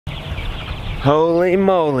Holy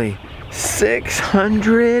moly,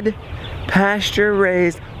 600 pasture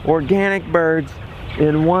raised organic birds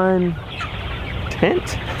in one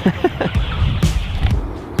tent?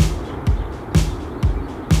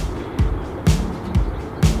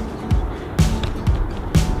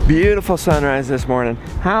 Beautiful sunrise this morning.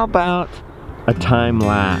 How about a time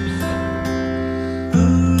lapse?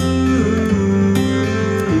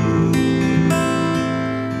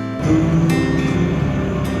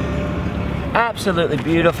 Absolutely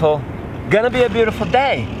beautiful. Gonna be a beautiful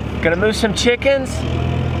day. Gonna move some chickens.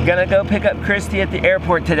 Gonna go pick up Christy at the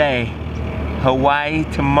airport today. Hawaii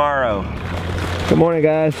tomorrow. Good morning,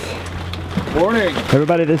 guys. Morning.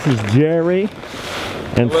 Everybody, this is Jerry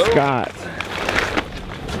and Hello. Scott.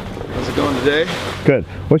 How's it going today? Good.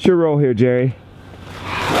 What's your role here, Jerry?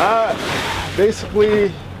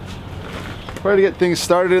 Basically, try to get things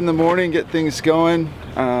started in the morning, get things going,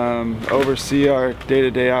 oversee our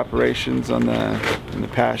day-to-day operations on in the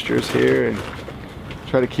pastures here, and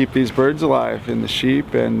try to keep these birds alive, and the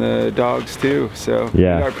sheep and the dogs too. So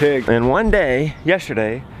yeah, our pig. And one day,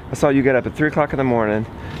 yesterday, I saw you get up at 3 o'clock in the morning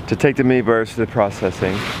to take the meat birds to the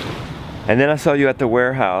processing, and then I saw you at the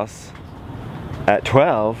warehouse at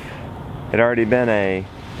 12. It had already been a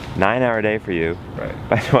 9-hour day for you. Right.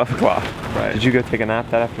 By 12 o'clock. Right. Did you go take a nap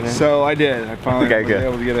that afternoon? So I did. I finally was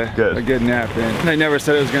able to get a good nap in. I never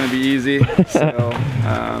said it was going to be easy, so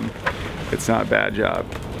it's not a bad job.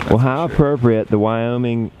 Well, how appropriate the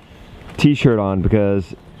Wyoming t-shirt on,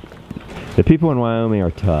 because the people in Wyoming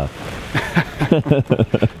are tough.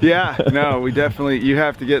 Yeah, no, we definitely, you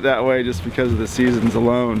have to get that way just because of the seasons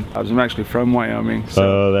alone. I'm actually from Wyoming. So,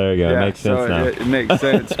 oh, there you go. Yeah, makes sense now. It makes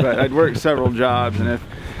sense, but I'd worked several jobs, and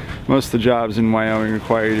most of the jobs in Wyoming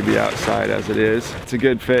require you to be outside as it is. It's a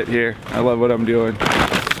good fit here. I love what I'm doing.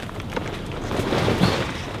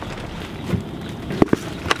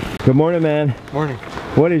 Good morning, man. Morning.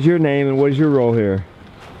 What is your name and what is your role here?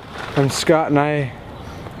 I'm Scott, and I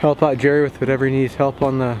help out Jerry with whatever he needs help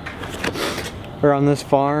on this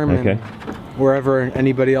farm, okay, and wherever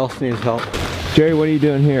anybody else needs help. Jerry, what are you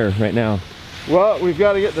doing here right now? Well, we've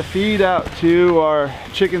got to get the feed out to our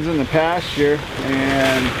chickens in the pasture,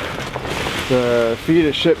 and the feed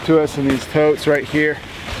is shipped to us in these totes right here.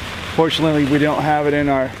 Fortunately, we don't have it in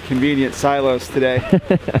our convenient silos today.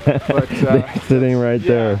 But, sitting right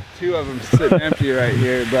there. 2 of them sitting empty right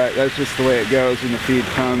here, but that's just the way it goes when the feed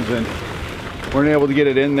comes, and we're not able to get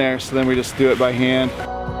it in there, so then we just do it by hand.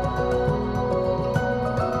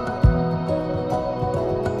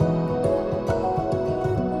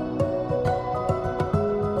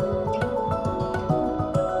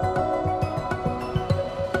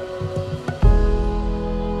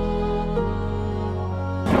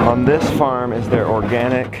 On this farm is their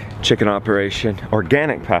organic chicken operation,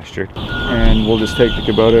 organic pasture. And we'll just take the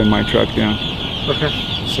Kubota in my truck down. Okay.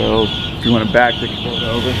 So if you want to back the Kubota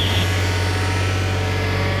over.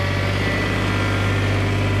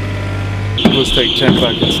 Let's take 10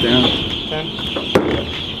 buckets down. 10?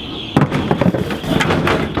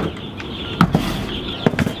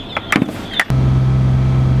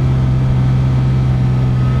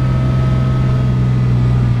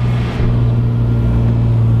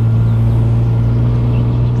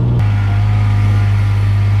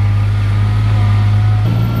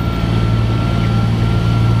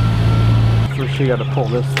 You got to pull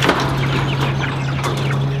this.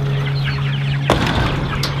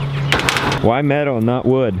 Why metal and not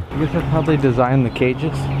wood? I guess that's how they designed the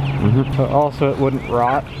cages. But also it wouldn't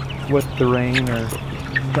rot with the rain or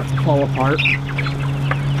fall apart.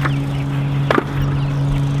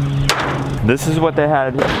 This is what they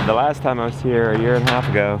had the last time I was here, a year and a half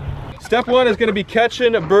ago. Step 1 is going to be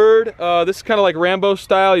catching a bird. This is kind of like Rambo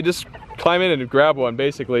style. You just climb in and grab one,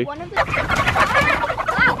 basically.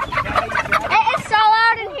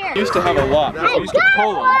 We used to have a lot. We used to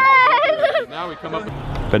pull them. Now we come up.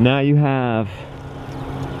 But now you have,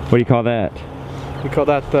 what do you call that? We call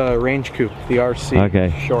that the range coop, the RC.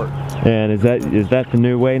 Okay. Short. And is that the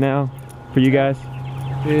new way now for you guys?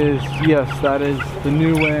 Yes, that is the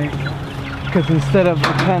new way. Because instead of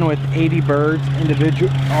a pen with 80 birds,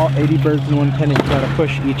 all 80 birds in one pen, and you gotta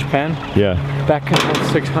push each pen. Yeah. That can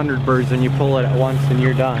hold 600 birds, and you pull it at once, and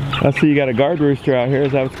you're done. I see you got a guard rooster out here.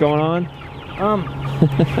 Is that what's going on?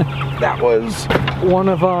 That was one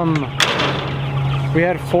of them. We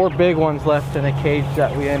had 4 big ones left in a cage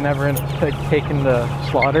that we had never taken to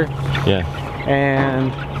slaughter. Yeah.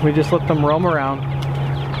 And we just let them roam around.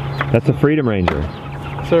 That's a Freedom Ranger.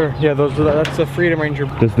 Sir, yeah, that's a Freedom Ranger.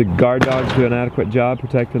 Does the guard dogs do an adequate job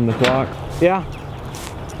protecting the flock? Yeah.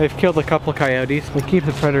 They've killed a couple coyotes. We keep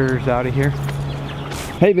the predators out of here.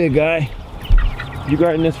 Hey, big guy. You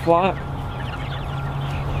guarding this flock?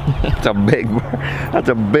 That's a big bird. That's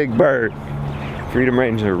a big bird. Freedom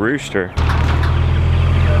range a rooster.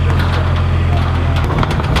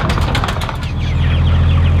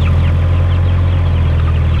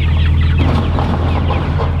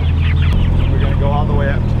 We're gonna go all the way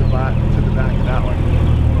up to the back of that one.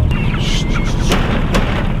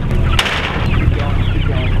 Keep going, keep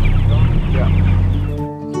going. Yeah.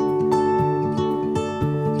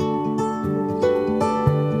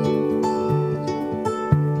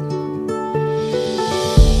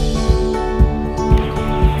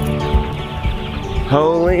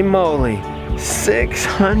 Holy moly,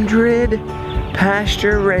 600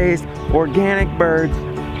 pasture raised organic birds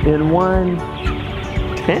in one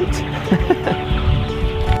tent?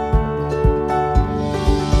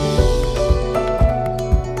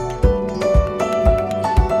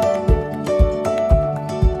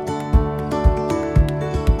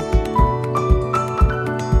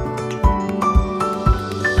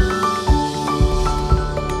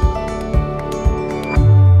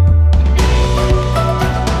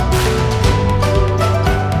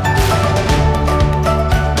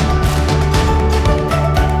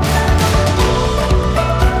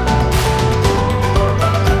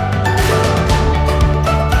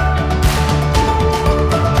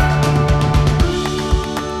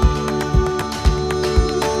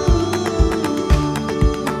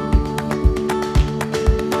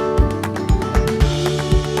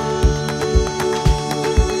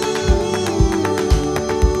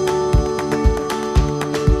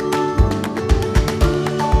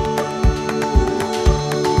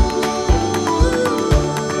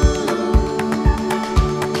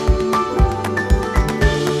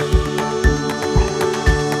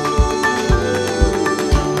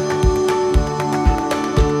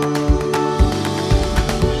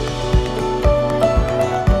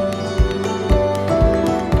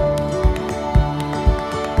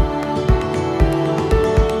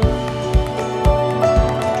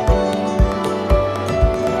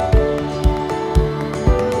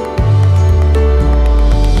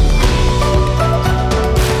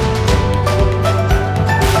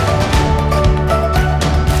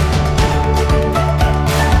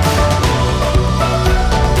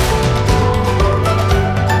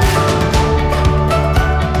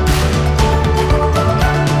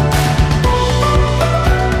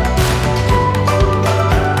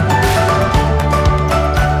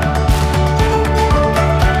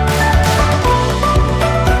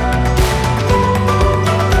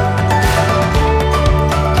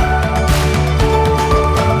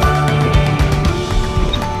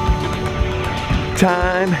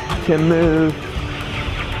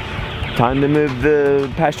 Time to move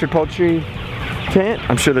the pastured poultry tent.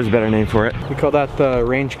 I'm sure there's a better name for it. We call that the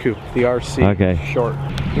range coop, the RC. Okay. Short.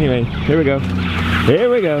 Anyway, here we go.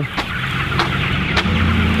 Here we go.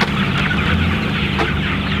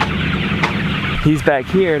 He's back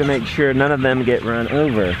here to make sure none of them get run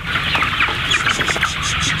over.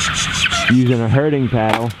 Using a herding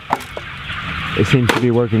paddle, it seems to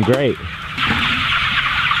be working great.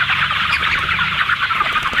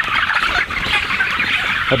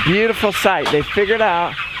 A beautiful sight. They figured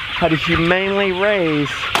out how to humanely raise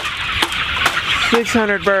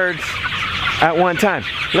 600 birds at one time.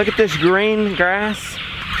 Look at this green grass.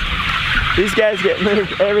 These guys get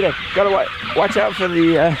moved every day. Gotta watch out for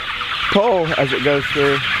the pole as it goes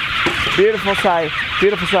through. Beautiful sight,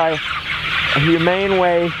 beautiful sight. A humane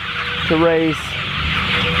way to raise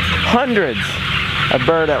hundreds of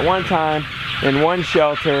birds at one time in one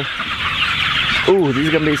shelter. Ooh, these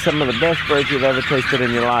are gonna be some of the best birds you've ever tasted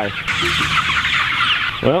in your life.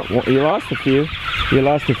 Well, you lost a few. You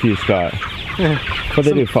lost a few, Scott. What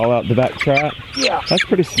they do, fall out the back trap? Yeah. That's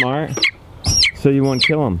pretty smart. So you won't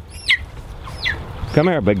kill them. Come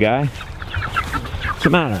here, big guy. What's the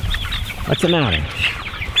matter? What's the matter?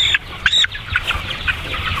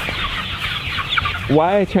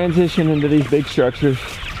 Why transition into these big structures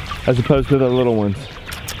as opposed to the little ones?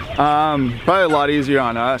 Probably a lot easier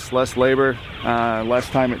on us, less labor, less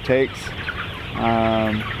time it takes.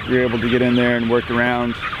 You're able to get in there and work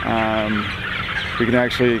around. We can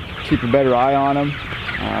actually keep a better eye on them.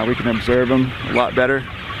 We can observe them a lot better.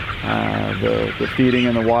 The feeding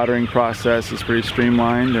and the watering process is pretty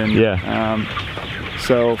streamlined, and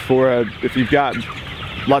so if you've got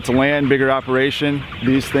lots of land, bigger operation,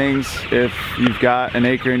 these things, if you've got an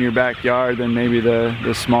acre in your backyard, then maybe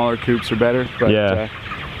the smaller coops are better. But I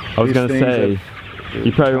was gonna say,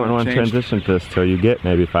 you probably wouldn't want to transition to this till you get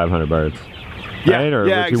maybe 500 birds. Right? Or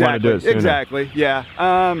yeah, would you want to do it sooner? Exactly. Yeah.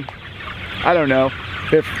 I don't know.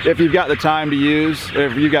 If you've got the time to use,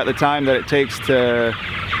 if you've got the time that it takes to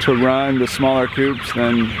run the smaller coops,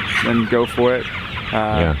 then go for it.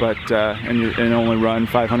 and only run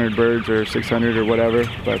 500 birds or 600 or whatever.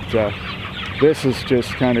 But this has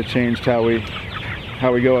just kind of changed how we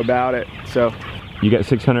go about it. So you got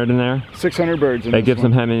 600 in there? 600 birds in that this gives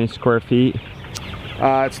one. them how many square feet?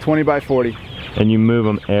 It's 20 by 40. And you move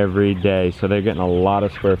them every day, so they're getting a lot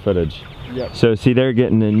of square footage. Yep. So see, they're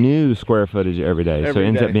getting a new square footage every day. So it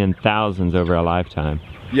ends day. up being thousands over a lifetime.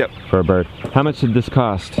 Yep. For a bird. How much did this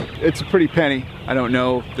cost? It's a pretty penny. I don't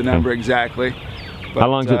know the number exactly. But, how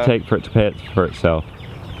long does it take for it to pay for itself?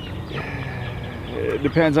 It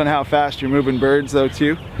depends on how fast you're moving birds though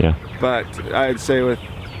too. Yeah. But I'd say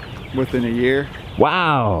within a year.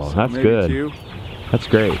 Wow, So that's maybe good. 2. That's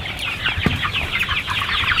great.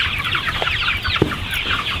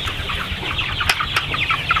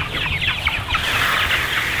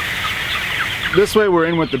 This way we're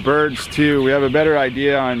in with the birds too. We have a better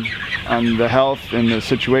idea on the health and the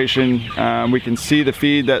situation. We can see the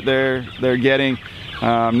feed that they're getting.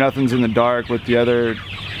 Nothing's in the dark with the other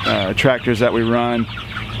tractors that we run.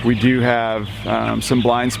 We do have some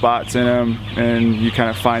blind spots in them, and you kind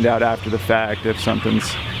of find out after the fact if something's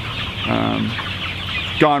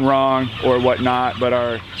gone wrong or whatnot. But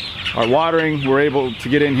our watering, we're able to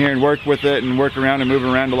get in here and work with it and work around and move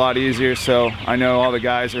around a lot easier. So I know all the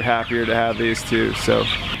guys are happier to have these too. So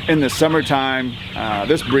in the summertime,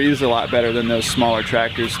 this breathes a lot better than those smaller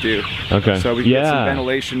tractors do. Okay. So we get some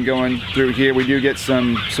ventilation going through here. We do get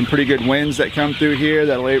some pretty good winds that come through here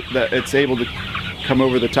that it's able to come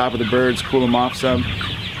over the top of the birds, cool them off some.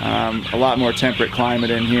 A lot more temperate climate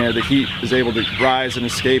in here. The heat is able to rise and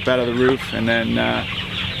escape out of the roof, and then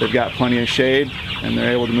they've got plenty of shade and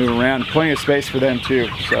they're able to move around. Plenty of space for them too.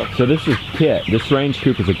 So this is kit. This range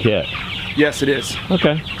coop is a kit. Yes, it is.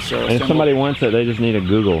 Okay. So and if somebody wants it, they just need a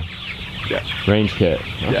Google range kit.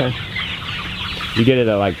 Okay. Yeah. You get it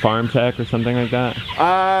at like Farm Tech or something like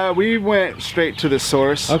that? We went straight to the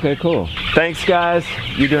source. Okay, cool. Thanks guys.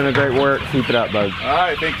 You're doing a great work. Keep it up, bud. All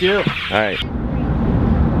right, thank you. All right.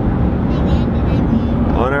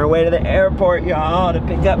 On our way to the airport, y'all, to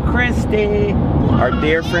pick up Christy, our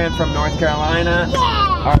dear friend from North Carolina,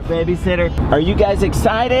 our babysitter. Are you guys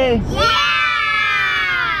excited? Yeah!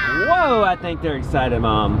 Whoa, I think they're excited,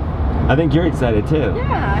 Mom. I think you're excited too.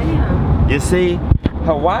 Yeah, I am. You see,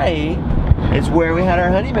 Hawaii is where we had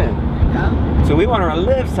our honeymoon. Yeah. So we want to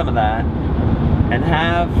relive some of that and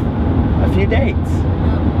have a few dates.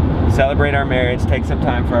 Yep. Celebrate our marriage, take some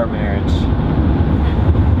time for our marriage.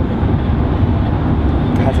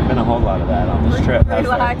 There hasn't been a whole lot of that on this trip.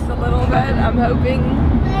 Relax a little bit. I'm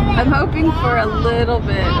hoping for a little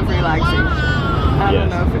bit of relaxation. I don't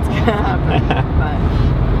know if it's gonna happen,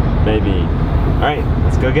 but maybe. All right,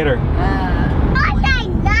 let's go get her.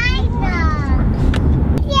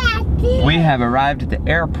 We have arrived at the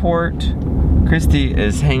airport. Christy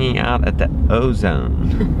is hanging out at the Ozone.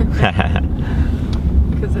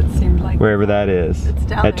 because it seemed like wherever that is. it's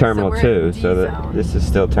down at there, Terminal so 2, so that this is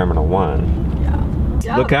still Terminal 1.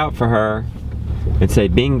 Yeah. Look out for her and say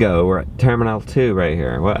bingo, we're at Terminal 2 right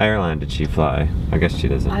here. What airline did she fly? I guess she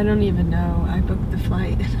doesn't. I don't even know. I booked the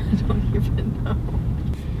flight and I don't even know.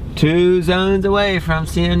 2 zones away from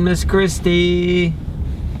seeing Miss Christy.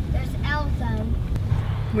 There's Elsa.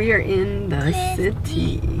 We are in the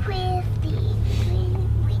city. Christy.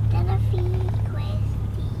 We gonna feed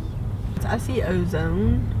Christy. I see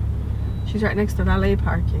Ozone. She's right next to valet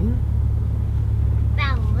parking.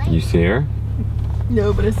 Ballet. You see her?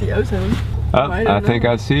 No, but I see Ozone. Oh, I think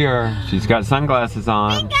I see her. She's got sunglasses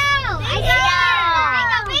on. Bingo!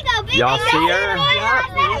 Bingo! Y'all see her?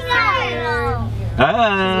 Bingo!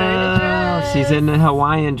 Oh, she's in a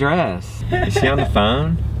Hawaiian dress. Is she on the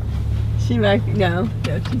phone? She might no,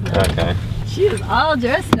 she's not. Okay. She is all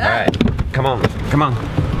dressed up. All right, come on, come on.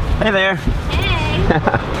 Hey there.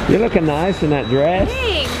 Hey! You're looking nice in that dress.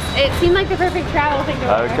 Thanks! It seemed like the perfect travel thing to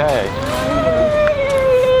wear. Okay.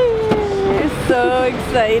 We're so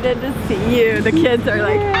excited to see you. The kids are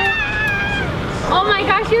like, Oh my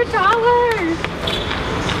gosh, you're taller!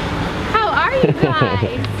 How are you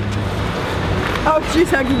guys? oh, she's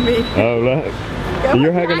hugging me. Oh, look.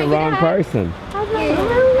 You're hugging the wrong person.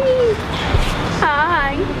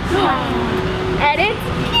 Hi. Edit.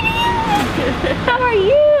 How are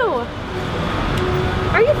you?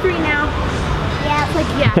 Are you 3 now?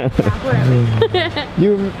 Yeah.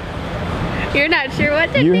 Whatever. You're not sure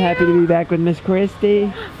what to do. You happy to be back with Miss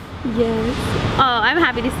Christy? Yes. Oh, I'm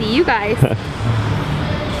happy to see you guys.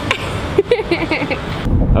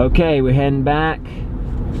 Okay, we're heading back.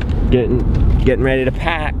 Getting ready to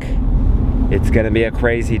pack. It's gonna be a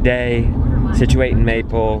crazy day. Situating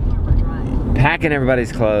Maple. Packing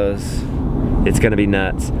everybody's clothes. It's gonna be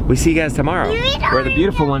nuts. We see you guys tomorrow, where the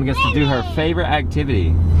beautiful one gets to do her favorite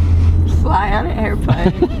activity. Fly on an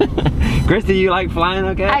airplane. Christy, you like flying,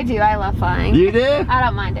 okay? I do, I love flying. You do? I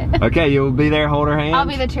don't mind it. Okay, you'll be there, hold her hand. I'll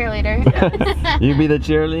be the cheerleader. You be the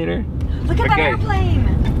cheerleader? Look at that airplane.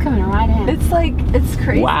 Coming right in. It's like, it's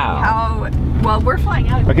crazy Wow. how, well, we're flying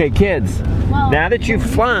out of here. Okay, kids, Well, now that you've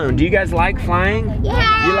flown, do you guys like flying?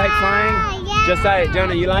 Yeah. You like flying? Yeah. Josiah,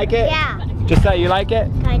 Jonah, you like it? Yeah. Josiah, you like it?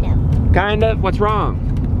 Kind of. Kind of? What's wrong?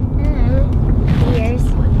 Ears.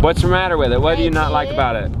 What's the matter with it? What do you not like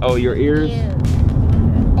about it? Oh, your ears?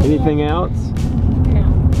 Anything else?